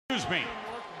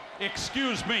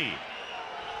Excuse me.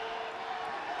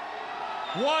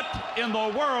 What in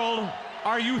the world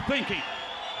are you thinking?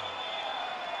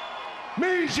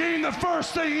 Mean Gene, the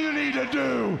first thing you need to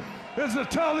do is to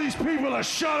tell these people to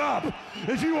shut up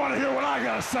if you want to hear what I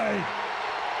gotta say.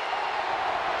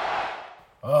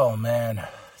 Oh man,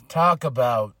 talk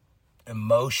about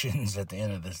emotions at the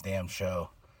end of this damn show.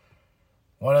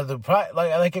 One of the,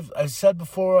 like I've said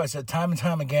before, I said time and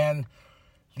time again,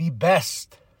 the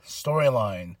best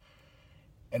storyline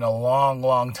in a long,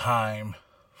 long time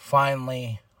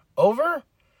finally over?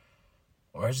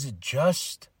 Or is it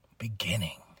just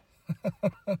beginning?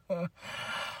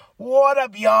 What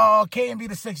up, y'all? KMB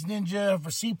the Six Ninja for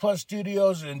C Plus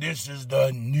Studios, and this is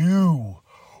the New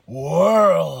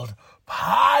World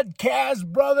Podcast,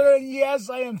 brother. And yes,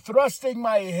 I am thrusting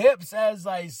my hips as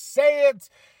I say it.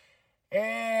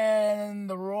 And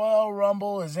the Royal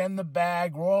Rumble is in the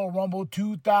bag. Royal Rumble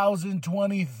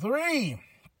 2023.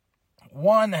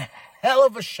 One hell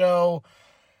of a show.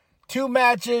 2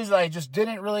 matches. I just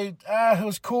didn't really, it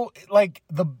was cool.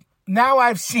 Now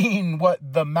I've seen what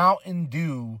the Mountain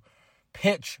Dew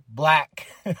pitch black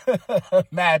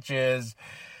match is.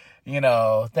 You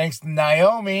know, thanks to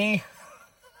Naomi.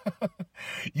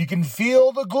 You can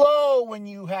feel the glow when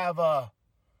you have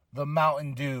the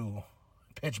Mountain Dew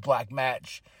pitch black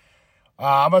match.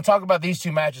 I'm going to talk about these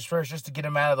 2 matches first, just to get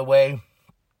them out of the way.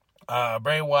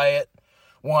 Bray Wyatt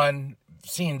won,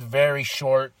 seemed very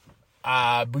short.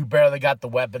 We barely got the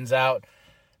weapons out.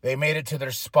 They made it to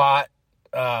their spot,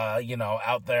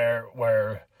 out there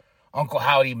where Uncle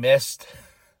Howdy missed.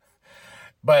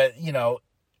 But,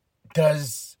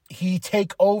 does he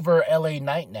take over LA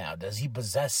Knight now? Does he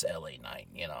possess LA Knight?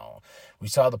 We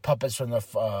saw the puppets from the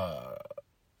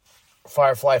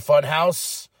Firefly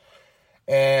Funhouse,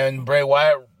 and Bray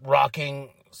Wyatt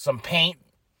rocking some paint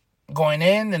going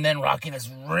in, and then rocking this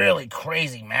really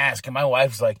crazy mask. And my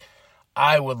wife's like,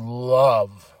 I would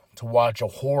love to watch a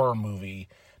horror movie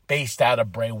based out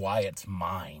of Bray Wyatt's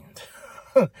mind.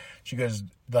 She goes,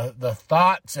 the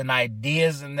thoughts and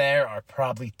ideas in there are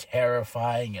probably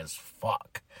terrifying as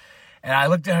fuck. And I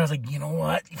looked at her, I was like, you know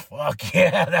what? Fuck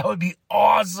yeah, that would be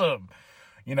awesome.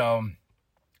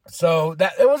 So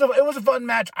that it was a fun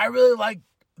match. I really liked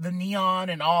the neon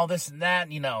and all this and that.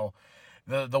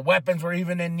 The weapons were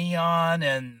even in neon,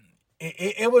 and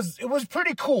it was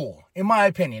pretty cool in my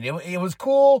opinion. It was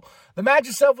cool. The match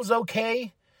itself was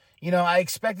okay. I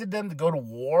expected them to go to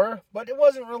war, but it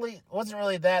wasn't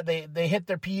really that. They hit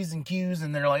their P's and Q's,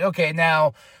 and they're like, okay,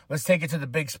 now let's take it to the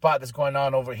big spot that's going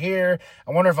on over here.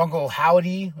 I wonder if Uncle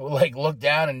Howdy looked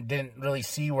down and didn't really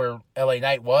see where LA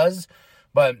Knight was,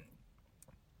 but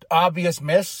obvious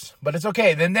miss, but it's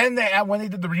okay. Then when they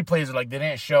did the replays, they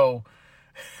didn't show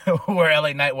where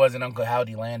LA Knight was and Uncle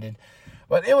Howdy landed.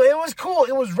 But it was cool.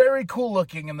 It was very cool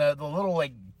looking, and the little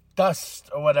dust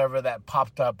or whatever that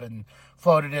popped up and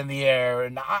floated in the air.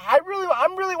 And I really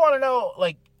want to know.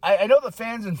 I know the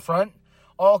fans in front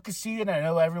all can see it, and I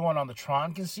know everyone on the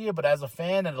Tron can see it. But as a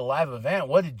fan at a live event,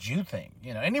 what did you think?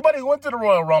 Anybody who went to the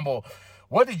Royal Rumble,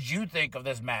 what did you think of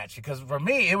this match? Because for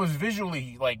me, it was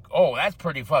visually oh, that's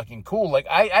pretty fucking cool.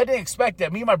 I didn't expect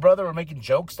that. Me and my brother were making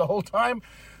jokes the whole time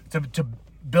to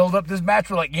build up this match.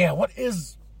 We're like, yeah, what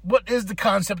is the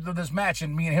concept of this match?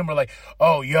 And me and him were like,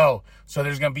 oh, yo, so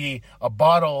there's going to be a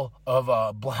bottle of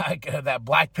that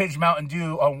Black Pitch Mountain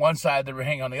Dew on one side of the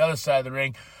ring, on the other side of the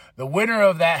ring. The winner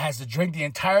of that has to drink the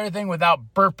entire thing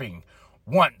without burping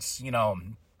once, So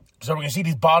we're going to see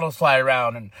these bottles fly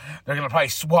around, and they're going to probably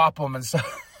swap them and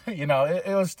stuff. It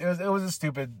was a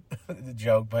stupid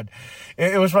joke, but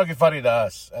it was fucking funny to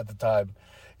us at the time.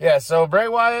 Yeah, so Bray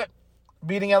Wyatt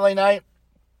beating LA Knight.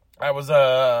 I was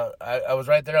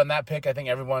right there on that pick. I think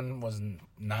everyone was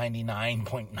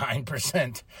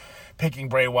 99.9% picking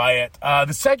Bray Wyatt.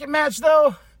 The second match,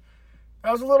 though,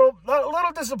 that was a little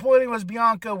disappointing. Was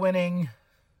Bianca winning,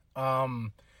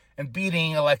 and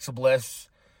beating Alexa Bliss.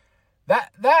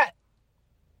 That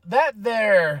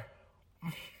there,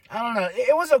 I don't know.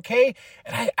 It was okay,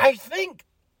 and I think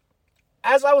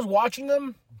as I was watching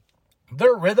them,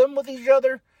 their rhythm with each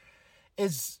other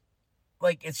is.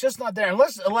 It's just not there.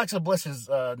 Unless Alexa Bliss is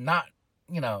not,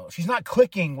 she's not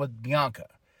clicking with Bianca.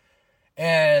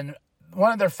 And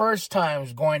one of their first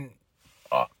times going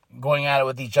at it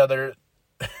with each other,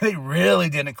 they really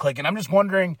didn't click. And I'm just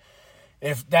wondering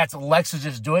if that's Alexa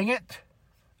just doing it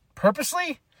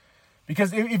purposely.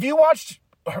 Because if you watched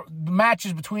the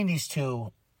matches between these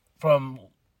two from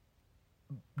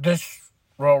this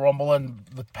Royal Rumble and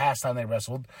the past time they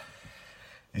wrestled,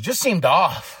 it just seemed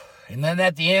off. And then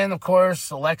at the end, of course,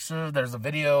 Alexa, there's a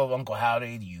video of Uncle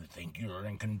Howdy. Do you think you're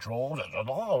in control?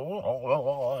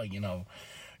 You know,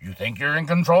 you think you're in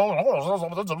control?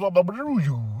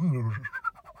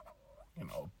 You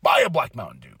know, buy a Black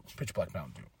Mountain Dew. Pitch Black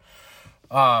Mountain Dew.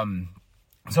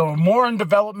 So more in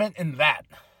development in that.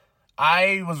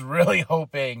 I was really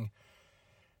hoping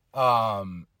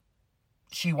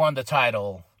she won the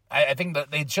title. I think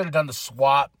that they should have done the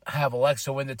swap, have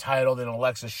Alexa win the title, then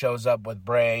Alexa shows up with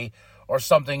Bray or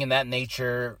something in that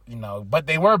nature, you know. But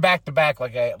they were back to back,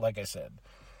 like I said.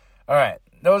 All right,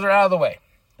 those are out of the way.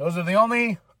 Those are the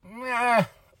only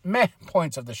meh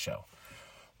points of the show.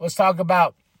 Let's talk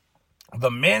about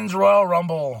the Men's Royal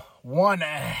Rumble. One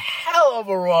hell of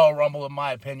a Royal Rumble, in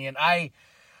my opinion.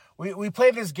 We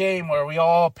played this game where we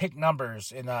all picked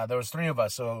numbers, and there was 3 of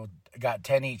us, so got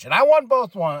 10 each. And I won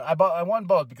both. I won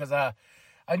both because I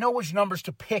know which numbers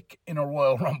to pick in a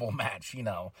Royal Rumble match, you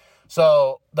know.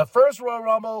 So the first Royal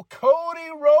Rumble,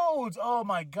 Cody Rhodes. Oh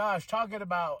my gosh, talk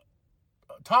about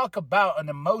an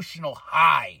emotional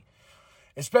high,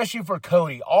 especially for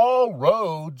Cody. All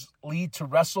roads lead to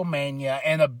WrestleMania,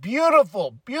 and a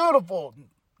beautiful, beautiful,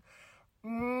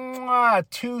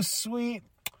 too sweet,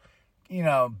 you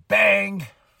know, bang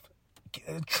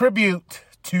tribute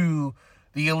to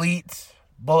the Elite,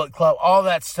 Bullet Club, all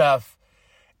that stuff.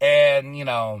 And, you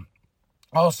know,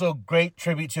 also great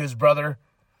tribute to his brother.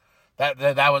 That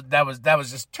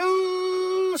was just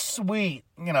too sweet,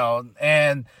 you know,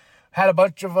 and had a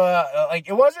bunch of,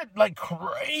 it wasn't like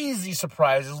crazy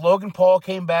surprises. Logan Paul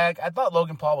came back. I thought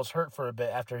Logan Paul was hurt for a bit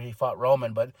after he fought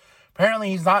Roman, but apparently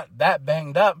he's not that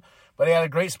banged up, but he had a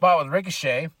great spot with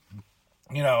Ricochet.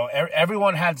 You know,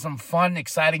 everyone had some fun,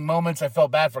 exciting moments. I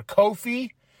felt bad for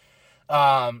Kofi,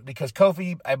 because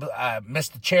Kofi I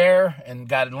missed the chair and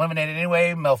got eliminated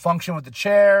anyway. Malfunction with the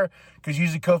chair, because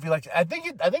usually Kofi I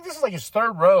think this is like his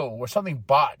 3rd row where something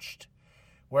botched,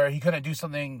 where he couldn't do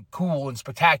something cool and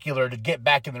spectacular to get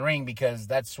back in the ring, because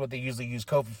that's what they usually use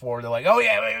Kofi for. They're like, oh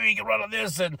yeah, maybe we can run on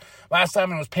this, and last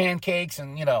time it was pancakes,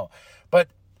 and you know, but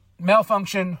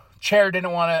malfunction, chair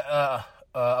didn't want to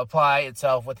apply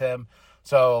itself with him.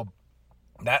 So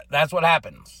that's what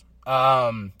happens.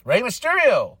 Rey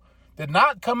Mysterio did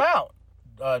not come out.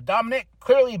 Dominic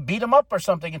clearly beat him up or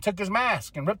something and took his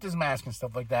mask and ripped his mask and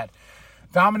stuff like that.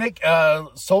 Dominic,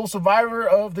 sole survivor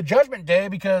of the Judgment Day,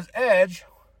 because Edge,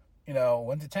 you know,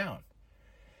 went to town.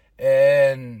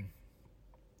 And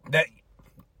that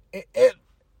it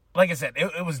like I said,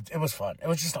 it was fun. It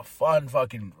was just a fun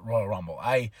fucking Royal Rumble.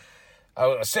 I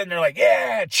was sitting there like,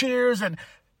 yeah, cheers. And,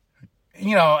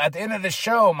 you know, at the end of the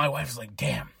show, my wife was like,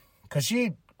 damn, because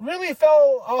she really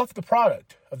fell off the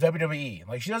product of WWE.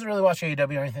 Like, she doesn't really watch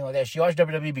AEW or anything like that. She watched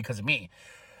WWE because of me.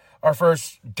 Our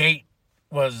first date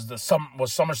was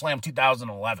SummerSlam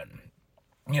 2011,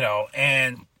 you know,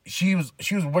 and she was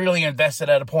really invested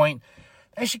at a point,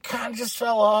 and she kind of just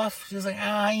fell off. She was like,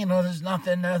 you know, there's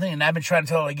nothing. And I've been trying to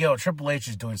tell her, like, yo, Triple H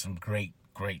is doing some great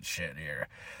shit here.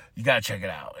 You got to check it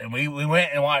out. And we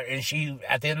went and watched, and she,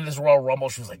 at the end of this Royal Rumble,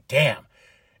 she was like, damn.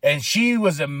 And she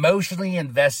was emotionally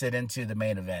invested into the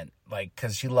main event, like,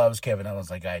 because she loves Kevin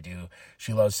Owens like I do.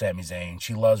 She loves Sami Zayn.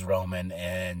 She loves Roman,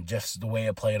 and just the way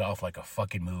it played off like a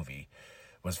fucking movie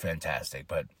was fantastic.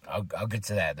 But I'll get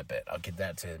to that in a bit.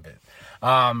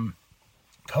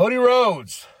 Cody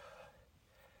Rhodes,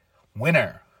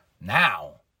 winner.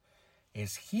 Now,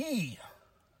 is he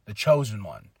the chosen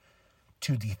one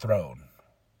to dethrone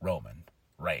Roman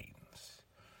Reigns?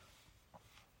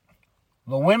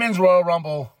 The Women's Royal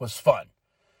Rumble was fun.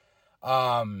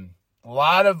 A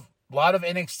lot of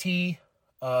NXT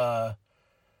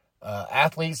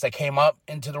athletes that came up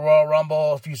into the Royal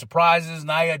Rumble. A few surprises.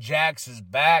 Nia Jax is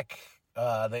back.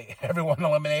 Everyone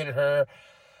eliminated her.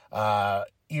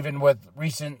 Even with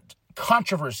recent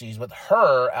controversies with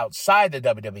her outside the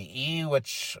WWE,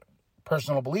 which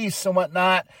personal beliefs and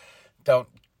whatnot, don't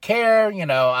care. You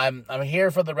know, I'm here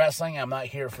for the wrestling. I'm not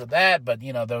here for that. But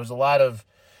you know, there was a lot of.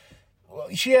 Well,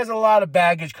 she has a lot of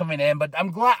baggage coming in, but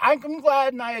I'm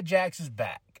glad Nia Jax is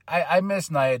back. I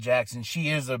miss Nia Jax, and she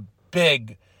is a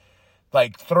big,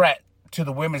 like, threat to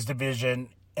the women's division,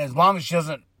 as long as she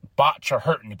doesn't botch or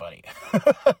hurt anybody.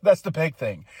 That's the big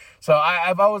thing. So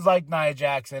I've always liked Nia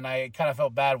Jax, and I kind of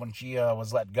felt bad when she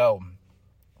was let go.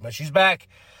 But she's back.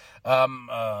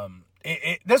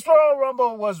 This Royal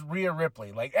Rumble was Rhea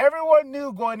Ripley. Like, everyone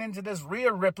knew going into this,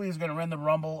 Rhea Ripley is going to win the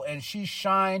Rumble, and she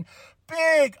shined.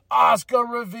 Big Oscar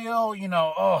reveal, you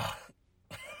know. Oh,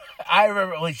 I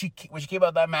remember when she came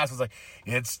out that mask, I was like,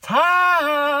 it's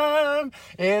time,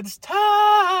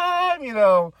 you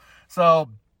know. So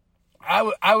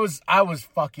I was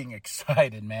fucking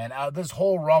excited, man. This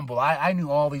whole Rumble, I knew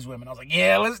all these women. I was like,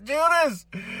 yeah, let's do this.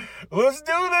 Let's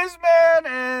do this, man.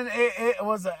 And it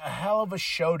was a hell of a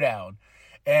showdown.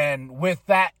 And with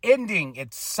that ending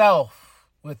itself,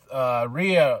 with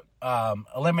Rhea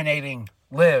eliminating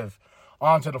Liv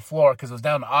onto the floor, because it was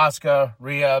down to Asuka,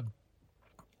 Rhea,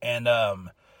 and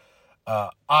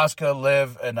Asuka,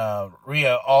 Liv, and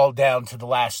Rhea all down to the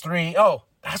last three. Oh,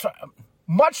 that's right.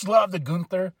 Much love to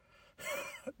Gunther.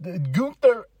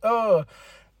 Gunther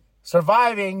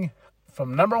surviving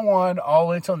from number 1 all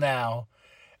the way till now.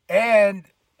 And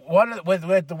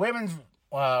with the women's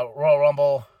Royal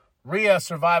Rumble, Rhea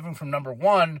surviving from number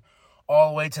 1 all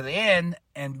the way to the end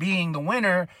and being the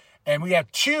winner. And we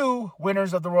have 2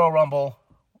 winners of the Royal Rumble.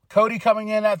 Cody coming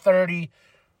in at 30,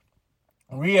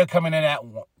 Rhea coming in at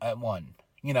 1.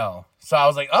 You know, so I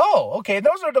was like, oh, okay,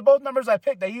 those are the both numbers I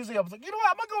picked. I was like, you know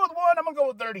what, I'm going to go with 1, I'm going to go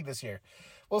with 30 this year.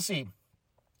 We'll see.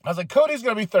 I was like, Cody's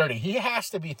going to be 30. He has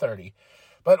to be 30.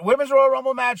 But Women's Royal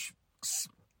Rumble match,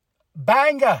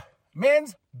 banger.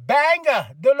 Men's banger.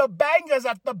 The bangers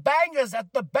at the bangers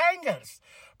at the bangers.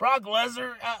 Brock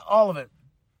Lesnar, all of it.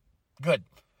 Good.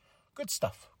 Good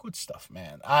stuff. Good stuff,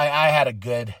 man. I had a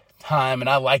good time, and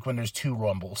I like when there's 2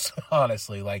 Rumbles,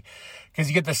 honestly, like, because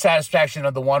you get the satisfaction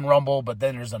of the 1 Rumble, but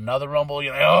then there's another Rumble,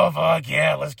 you're like, oh, fuck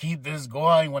yeah, let's keep this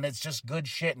going, when it's just good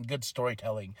shit and good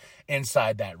storytelling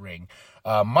inside that ring.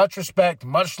 Much respect,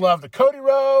 much love to Cody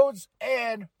Rhodes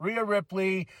and Rhea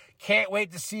Ripley. Can't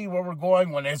wait to see where we're going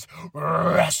when it's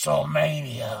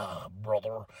WrestleMania,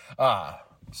 brother.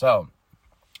 So,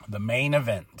 the main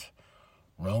event,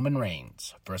 Roman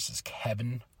Reigns versus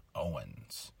Kevin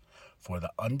Owens for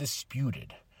the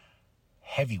undisputed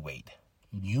heavyweight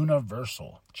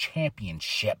universal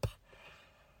championship.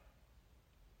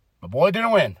 My boy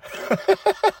didn't win.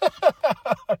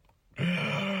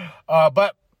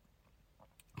 But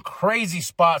crazy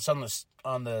spots on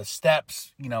the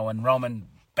steps, you know, and Roman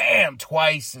bam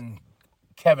twice and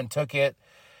Kevin took it.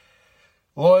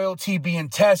 Loyalty being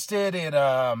tested,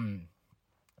 and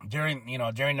during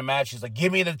the match, he's like,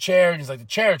 give me the chair. And he's like, the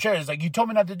chair. He's like, you told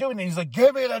me not to do it. And he's like,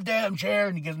 give me the damn chair.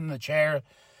 And he gives him the chair.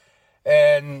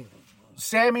 And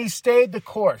Sami stayed the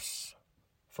course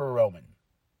for Roman.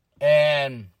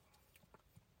 And,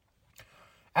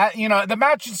 the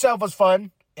match itself was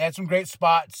fun. It had some great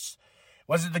spots.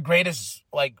 Was it the greatest,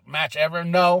 match ever?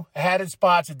 No. It had its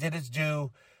spots. It did its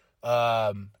due.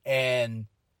 And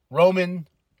Roman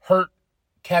hurt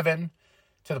Kevin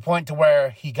to the point to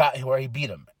where he beat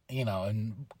him,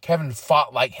 and Kevin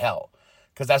fought like hell,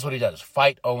 because that's what he does.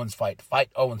 Fight Owens, fight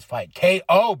Owens, fight.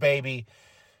 KO, baby.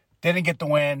 Didn't get the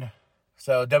win,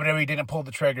 so WWE didn't pull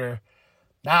the trigger.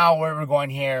 Now where we're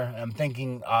going here, I'm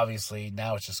thinking, obviously,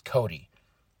 now it's just Cody.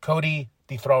 Cody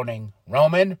dethroning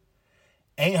Roman,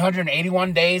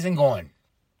 881 days and going.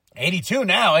 82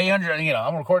 now, 800,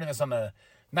 I'm recording this on a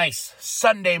nice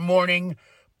Sunday morning,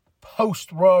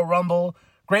 post-Royal Rumble.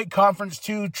 Great conference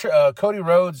too. Cody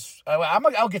Rhodes.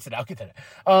 I'll get to that.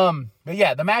 But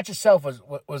yeah, the match itself was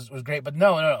great. But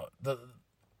no. The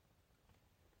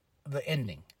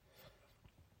ending.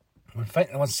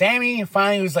 When Sami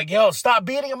finally was like, "Yo, stop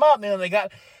beating him up," man. They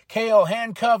got KO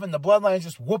handcuffed, and the Bloodline's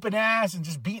just whooping ass and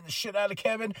just beating the shit out of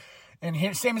Kevin.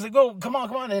 And Sami's like, "Oh, come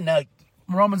on!" And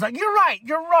Roman's like, "You're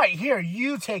right. Here,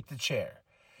 you take the chair."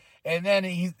 And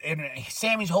then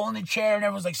Sami's holding the chair, and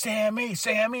everyone's like, Sami,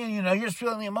 and, you're just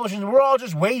feeling the emotions. We're all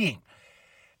just waiting.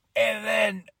 And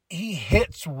then he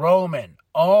hits Roman.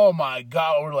 Oh, my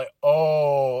God. We're like,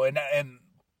 oh. And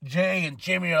Jay and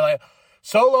Jimmy are like,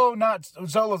 Solo's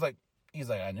like, he's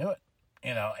like, I knew it.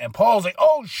 And Paul's like,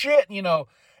 oh, shit.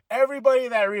 Everybody in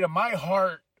that arena, my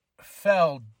heart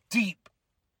fell deep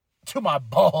to my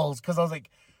balls, because I was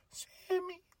like,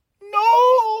 Sami,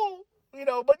 no.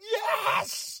 But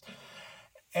yes!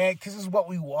 And because this is what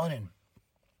we wanted.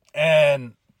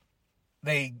 And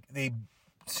I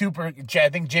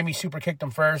think Jimmy super kicked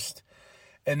him first.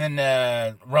 And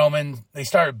then Roman, they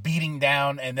started beating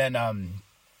down. And then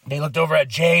they looked over at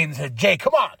Jay and said, Jay,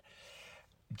 come on.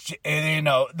 And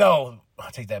no,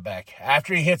 I'll take that back.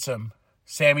 After he hits him,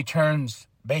 Sami turns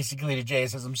basically to Jay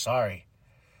and says, I'm sorry.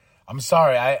 I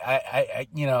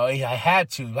had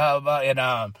to.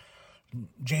 And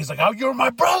Jay's like, oh, you're my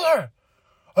brother.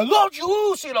 I loved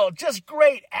you. Just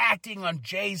great acting on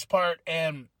Jay's part.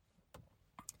 And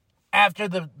after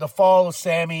the fall of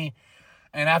Sami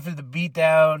and after the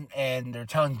beatdown, and they're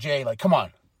telling Jay, like, come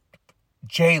on,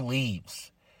 Jay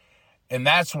leaves. And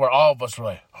that's where all of us were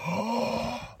like,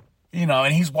 oh,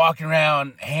 and he's walking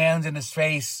around, hands in his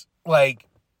face, like,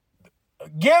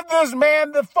 give this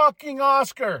man the fucking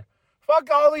Oscar. Fuck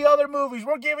all the other movies.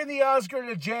 We're giving the Oscar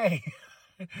to Jay.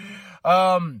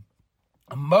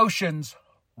 Emotions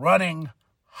running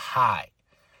high.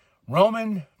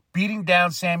 Roman beating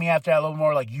down Sami after that a little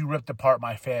more like, you ripped apart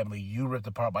my family. You ripped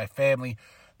apart my family.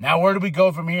 Now where do we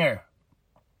go from here?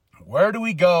 Where do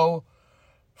we go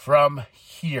from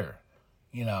here?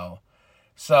 You know,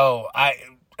 so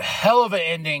hell of an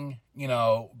ending, you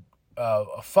know,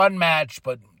 a fun match,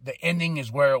 but the ending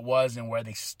is where it was and where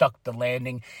they stuck the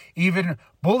landing. Even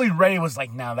Bully Ray was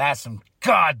like, now that's some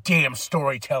goddamn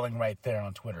storytelling right there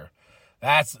on Twitter.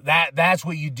 That's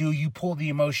what you do. You pull the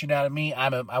emotion out of me.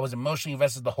 I was emotionally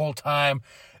invested the whole time.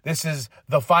 This is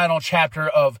the final chapter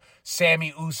of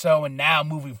Sami Uso, and now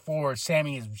moving forward,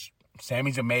 Sami's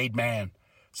a made man.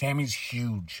 Sami's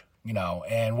huge, you know.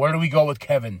 And where do we go with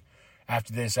Kevin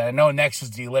after this? I know next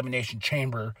is the Elimination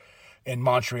Chamber in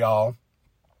Montreal.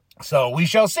 So we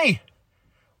shall see.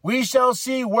 We shall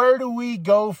see. Where do we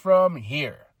go from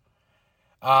here?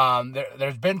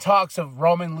 There's been talks of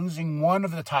Roman losing one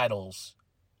of the titles.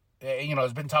 You know,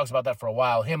 there's been talks about that for a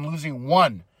while. Him losing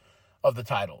one of the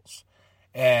titles.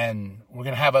 And we're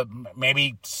going to have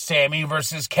maybe Sami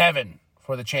versus Kevin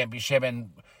for the championship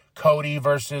and Cody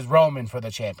versus Roman for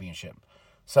the championship.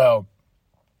 So,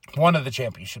 one of the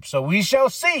championships. So, we shall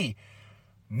see.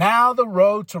 Now the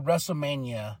road to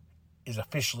WrestleMania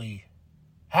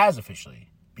has officially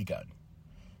begun.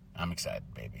 I'm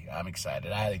excited, baby. I'm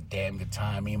excited. I had a damn good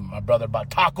time. Me and my brother bought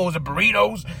tacos and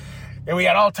burritos. And we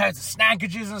had all types of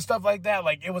snackages and stuff like that.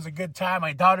 Like, it was a good time.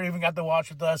 My daughter even got to watch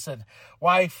with us. And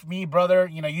wife, me, brother,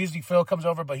 you know, usually Phil comes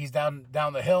over, but he's down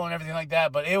the hill and everything like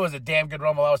that. But it was a damn good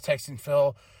rumble. I was texting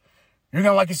Phil, you're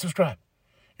going to like and subscribe.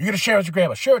 You're going to share with your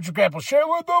grandma. Share with your grandpa. Share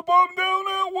with the bum down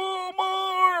at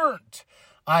Walmart.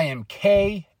 I am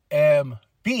KMB,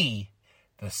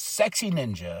 the Sexy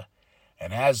Ninja.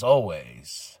 And as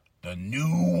always, the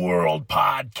New World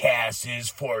Podcast is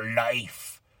for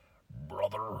life,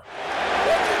 brother.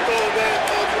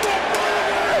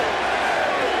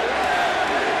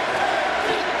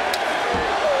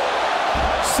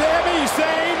 Sami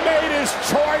Zayn made his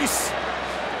choice,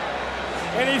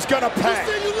 and he's gonna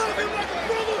pay.